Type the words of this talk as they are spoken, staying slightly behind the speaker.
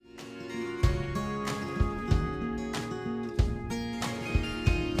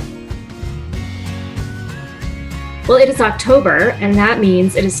Well, it is October, and that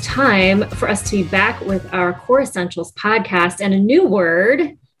means it is time for us to be back with our Core Essentials podcast and a new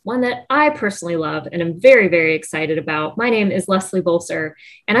word, one that I personally love and am very, very excited about. My name is Leslie Bolser,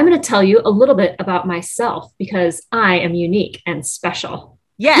 and I'm going to tell you a little bit about myself because I am unique and special.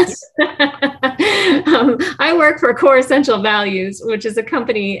 Yes. I work for Core Essential Values, which is a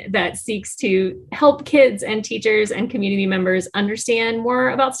company that seeks to help kids and teachers and community members understand more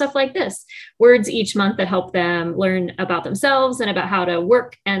about stuff like this. Words each month that help them learn about themselves and about how to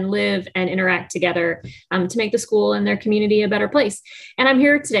work and live and interact together to make the school and their community a better place. And I'm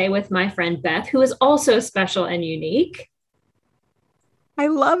here today with my friend Beth, who is also special and unique. I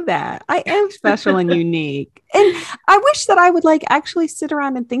love that. I am special and unique. And I wish that I would actually sit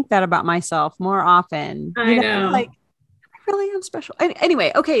around and think that about myself more often. I know. I really am special.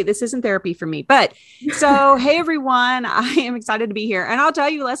 Anyway, okay, this isn't therapy for me. But so, hey, everyone, I am excited to be here. And I'll tell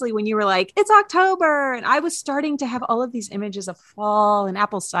you, Leslie, when you were like, it's October, and I was starting to have all of these images of fall and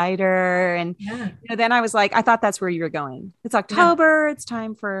apple cider. And then I was like, I thought that's where you were going. It's October. It's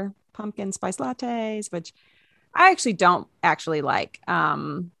time for pumpkin spice lattes, which I actually don't like.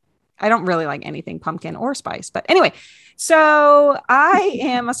 I don't really like anything pumpkin or spice, but anyway, so I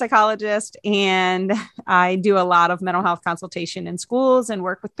am a psychologist and I do a lot of mental health consultation in schools and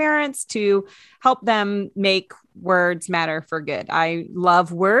work with parents to help them make words matter for good. I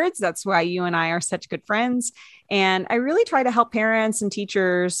love words. That's why you and I are such good friends. And I really try to help parents and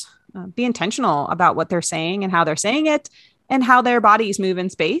teachers be intentional about what they're saying and how they're saying it and how their bodies move in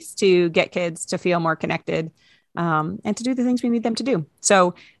space to get kids to feel more connected. And to do the things we need them to do.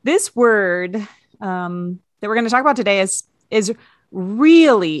 So this word that we're going to talk about today is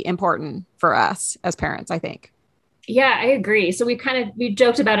really important for us as parents, I think. Yeah, I agree. So we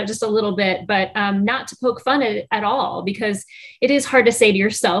joked about it just a little bit, but not to poke fun at all, because it is hard to say to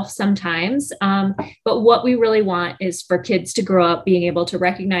yourself sometimes. But what we really want is for kids to grow up being able to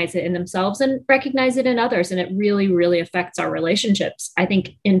recognize it in themselves and recognize it in others. And it really, really affects our relationships, I think,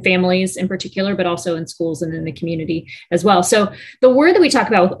 in families in particular, but also in schools and in the community as well. So the word that we talk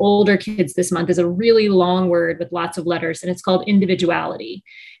about with older kids this month is a really long word with lots of letters, and it's called individuality.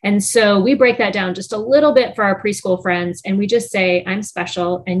 And so we break that down just a little bit for our preschool friends, and we just say, I'm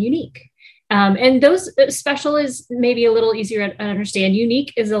special and unique. And those special is maybe a little easier to understand.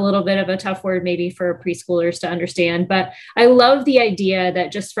 Unique is a little bit of a tough word maybe for preschoolers to understand. But I love the idea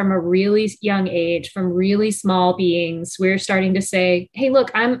that just from a really young age, from really small beings, we're starting to say, hey, look,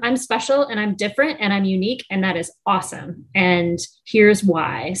 I'm special and I'm different and I'm unique. And that is awesome. And here's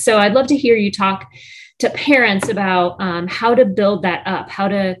why. So I'd love to hear you talk to parents about how to build that up, how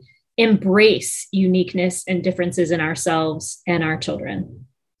to embrace uniqueness and differences in ourselves and our children.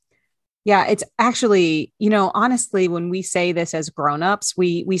 Yeah, it's actually, honestly, when we say this as grownups,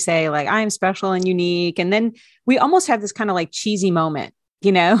 we say I'm special and unique. And then we almost have this kind of cheesy moment,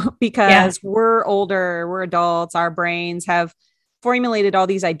 because we're older, we're adults, our brains have formulated all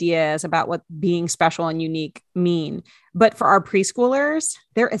these ideas about what being special and unique mean. But for our preschoolers,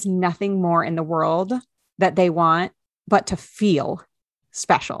 there is nothing more in the world that they want but to feel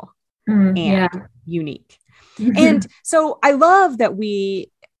special and unique. Mm-hmm. And so I love that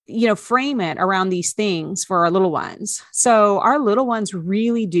we, frame it around these things for our little ones. So our little ones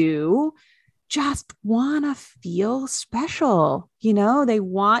really do just want to feel special. They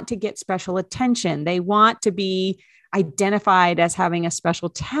want to get special attention. They want to be identified as having a special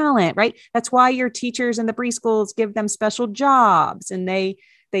talent, right? That's why your teachers in the preschools give them special jobs and they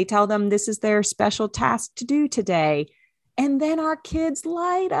tell them this is their special task to do today. And then our kids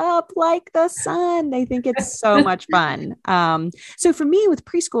light up like the sun. They think it's so much fun. So for me with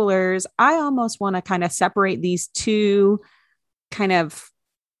preschoolers, I almost want to kind of separate these two kind of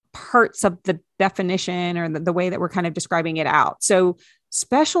parts of the definition or the way that we're kind of describing it out. So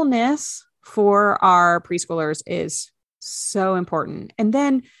specialness for our preschoolers is so important. And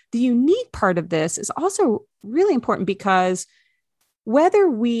then the unique part of this is also really important because whether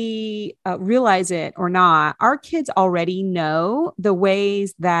we realize it or not, our kids already know the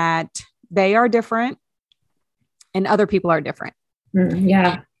ways that they are different and other people are different.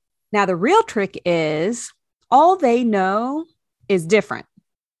 Yeah. Now, the real trick is all they know is different,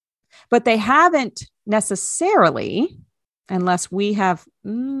 but they haven't necessarily, unless we have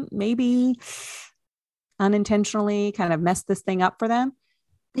maybe unintentionally kind of messed this thing up for them,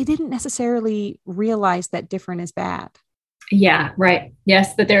 they didn't necessarily realize that different is bad. Yeah, right.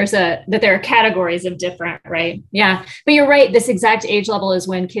 Yes, that there are categories of different, right? Yeah. But you're right. This exact age level is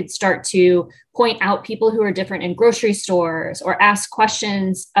when kids start to point out people who are different in grocery stores or ask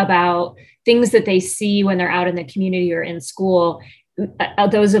questions about things that they see when they're out in the community or in school.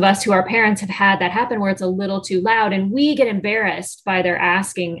 those of us who are parents have had that happen where it's a little too loud, and we get embarrassed by their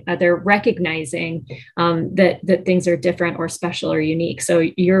asking, they're recognizing that things are different or special or unique. So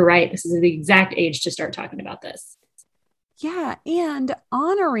you're right. This is the exact age to start talking about this. Yeah, and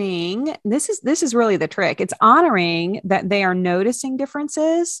honoring this is really the trick. It's honoring that they are noticing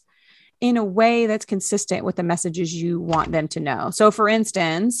differences in a way that's consistent with the messages you want them to know. So for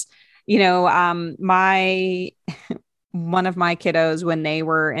instance, my one of my kiddos, when they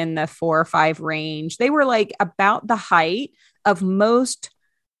were in the 4 or 5 range, they were like about the height of most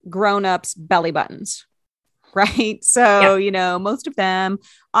grown-ups' belly buttons, right? So, most of them,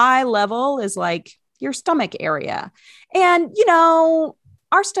 eye level is like your stomach area. And,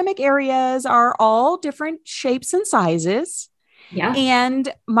 our stomach areas are all different shapes and sizes. Yeah.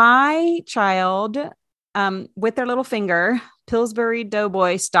 And my child, with their little finger, Pillsbury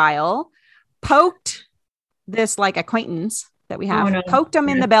Doughboy style, poked this like acquaintance that we have, poked him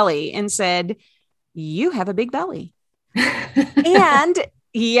in the belly and said, "You have a big belly." And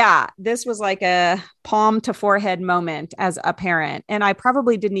yeah, this was like a palm to forehead moment as a parent. And I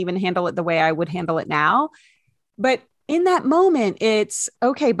probably didn't even handle it the way I would handle it now. But in that moment, it's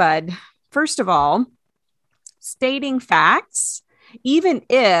okay, bud. First of all, stating facts, even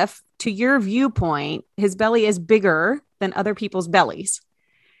if to your viewpoint, his belly is bigger than other people's bellies.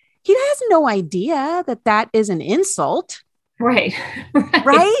 He has no idea that that is an insult. Right.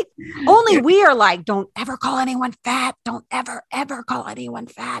 Right. Only we are like, don't ever call anyone fat. Don't ever, ever call anyone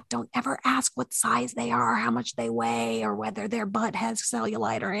fat. Don't ever ask what size they are, how much they weigh, or whether their butt has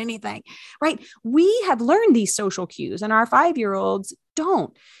cellulite or anything. Right. We have learned these social cues and our 5-year-olds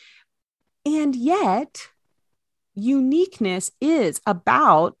don't. And yet uniqueness is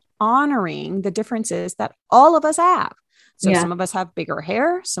about honoring the differences that all of us have. So some of us have bigger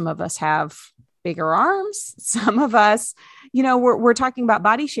hair. Some of us have bigger arms. Some of us, we're talking about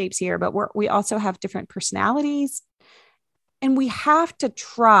body shapes here, but we also have different personalities. And we have to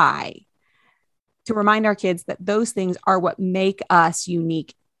try to remind our kids that those things are what make us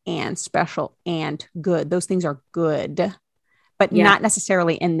unique and special and good. Those things are good, but not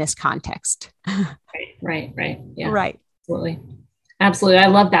necessarily in this context. Right. Yeah. Right. Absolutely. I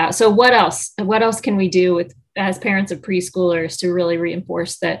love that. So what else can we do as parents of preschoolers to really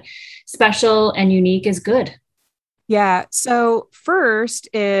reinforce that special and unique is good? Yeah. So first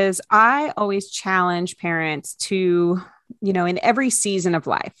is I always challenge parents to, in every season of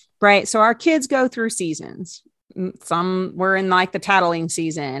life, right? So our kids go through seasons. Some we're in like the tattling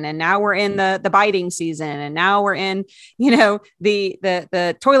season, and now we're in the biting season, and now we're in,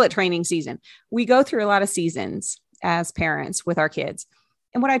 the toilet training season. We go through a lot of seasons as parents with our kids.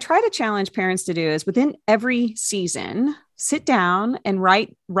 And what I try to challenge parents to do is within every season, sit down and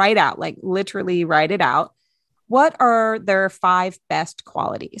write out, like literally write it out. What are their 5 best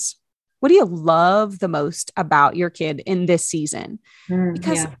qualities? What do you love the most about your kid in this season?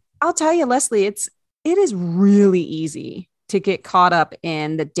 Because I'll tell you, Leslie, it is really easy to get caught up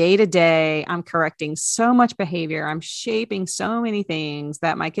in the day-to-day. I'm correcting so much behavior. I'm shaping so many things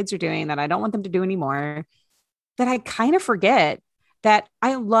that my kids are doing that I don't want them to do anymore, that I kind of forget that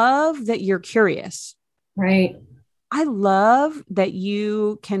I love that you're curious. Right. I love that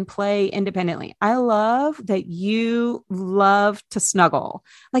you can play independently. I love that you love to snuggle.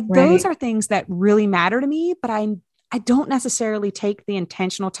 Like those are things that really matter to me, but I don't necessarily take the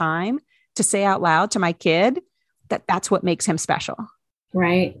intentional time to say out loud to my kid that that's what makes him special.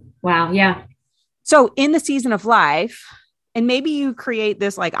 Right. Wow. Yeah. So in the season of life, and maybe you create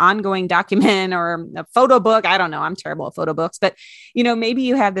this like ongoing document or a photo book. I don't know. I'm terrible at photo books, but maybe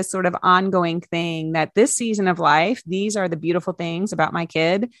you have this sort of ongoing thing that this season of life, these are the beautiful things about my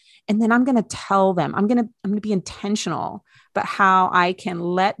kid. And then I'm going to tell them, I'm going to be intentional about how I can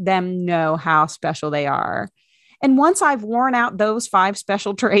let them know how special they are. And once I've worn out those 5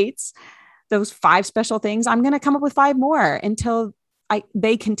 special traits, those 5 special things, I'm going to come up with 5 more until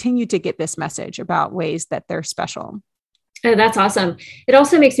they continue to get this message about ways that they're special. Oh, that's awesome. It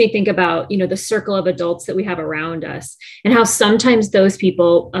also makes me think about, the circle of adults that we have around us and how sometimes those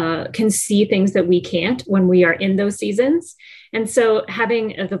people can see things that we can't when we are in those seasons. And so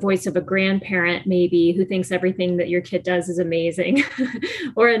having the voice of a grandparent, maybe who thinks everything that your kid does is amazing,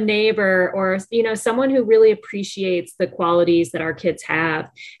 or a neighbor, or, someone who really appreciates the qualities that our kids have,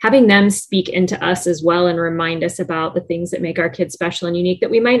 having them speak into us as well and remind us about the things that make our kids special and unique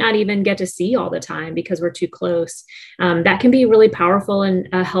that we might not even get to see all the time because we're too close. That can be really powerful and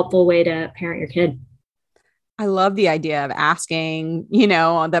a helpful way to parent your kid. I love the idea of asking,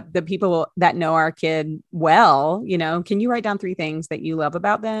 the people that know our kid well, can you write down 3 things that you love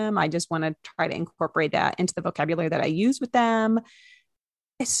about them? I just want to try to incorporate that into the vocabulary that I use with them,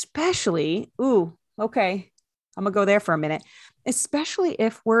 especially, okay, I'm gonna go there for a minute, especially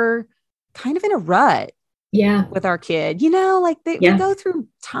if we're kind of in a rut with our kid, we go through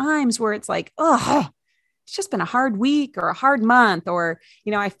times where it's like, it's just been a hard week or a hard month, or,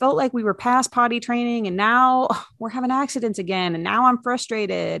 I felt like we were past potty training and now we're having accidents again. And now I'm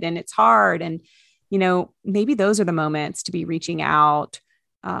frustrated and it's hard. And, maybe those are the moments to be reaching out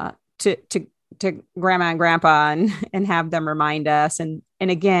to grandma and grandpa and have them remind us. And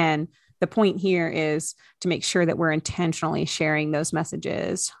again, the point here is to make sure that we're intentionally sharing those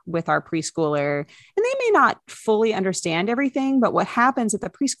messages with our preschooler. And they may not fully understand everything, but what happens at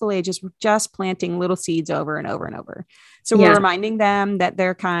the preschool age is we're just planting little seeds over and over and over. So we're reminding them that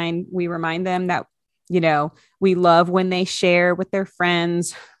they're kind. We remind them that, we love when they share with their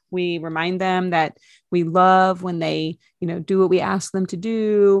friends. We remind them that we love when they, do what we ask them to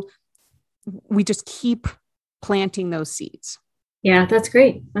do. We just keep planting those seeds. Yeah, that's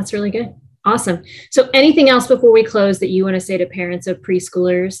great. That's really good. Awesome. So anything else before we close that you want to say to parents of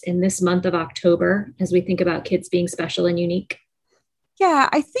preschoolers in this month of October, as we think about kids being special and unique? Yeah,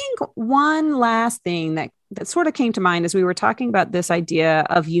 I think one last thing that sort of came to mind as we were talking about this idea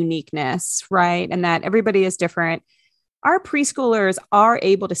of uniqueness, right? And that everybody is different. Our preschoolers are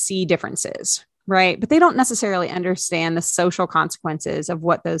able to see differences, right? But they don't necessarily understand the social consequences of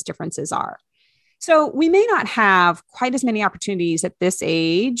what those differences are. So we may not have quite as many opportunities at this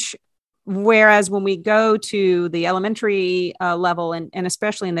age, whereas when we go to the elementary level and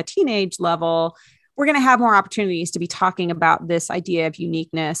especially in the teenage level, we're going to have more opportunities to be talking about this idea of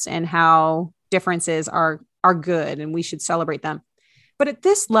uniqueness and how differences are good and we should celebrate them. But at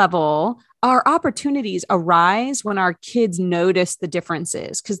this level, our opportunities arise when our kids notice the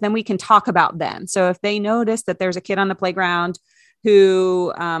differences, because then we can talk about them. So if they notice that there's a kid on the playground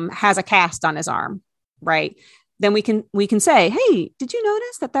who has a cast on his arm, right? Then we can say, hey, did you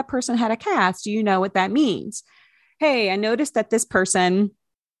notice that person had a cast? Do you know what that means? Hey, I noticed that this person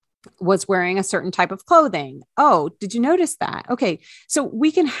was wearing a certain type of clothing. Oh, did you notice that? Okay. So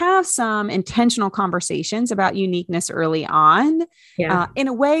we can have some intentional conversations about uniqueness early on in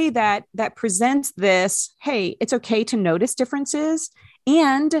a way that presents this, hey, it's okay to notice differences.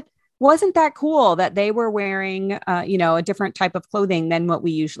 And wasn't that cool that they were wearing, a different type of clothing than what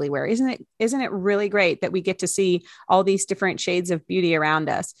we usually wear? Isn't it really great that we get to see all these different shades of beauty around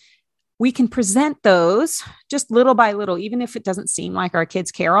us? We can present those just little by little, even if it doesn't seem like our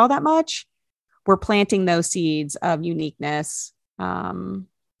kids care all that much. We're planting those seeds of uniqueness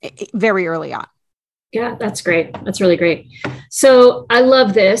very early on. Yeah, that's great. That's really great. So I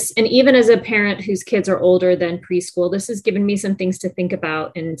love this. And even as a parent whose kids are older than preschool, this has given me some things to think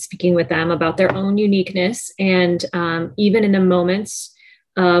about in speaking with them about their own uniqueness. And even in the moments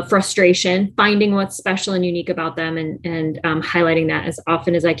of frustration, finding what's special and unique about them and highlighting that as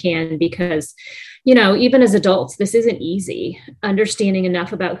often as I can, because even as adults, this isn't easy. Understanding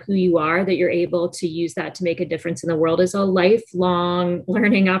enough about who you are that you're able to use that to make a difference in the world is a lifelong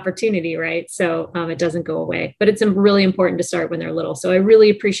learning opportunity, right? So it doesn't go away, but it's really important to start when they're little. So I really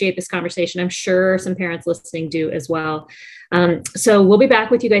appreciate this conversation. I'm sure some parents listening do as well. So we'll be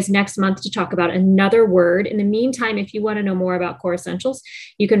back with you guys next month to talk about another word. In the meantime, if you want to know more about Core Essentials,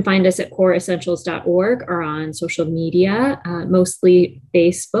 you can find us at coreessentials.org or on social media, mostly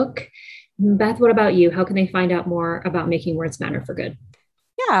Facebook. Beth, what about you? How can they find out more about Making Words Matter for Good?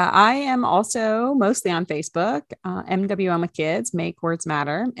 Yeah, I am also mostly on Facebook, MWM with Kids, Make Words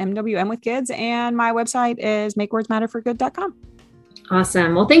Matter, MWM with Kids, and my website is makewordsmatterforgood.com.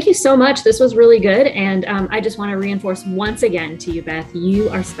 Awesome. Well, thank you so much. This was really good. And I just want to reinforce once again to you, Beth, you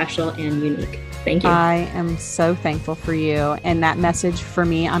are special and unique. Thank you. I am so thankful for you. And that message for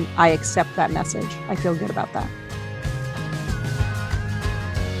me, I accept that message. I feel good about that.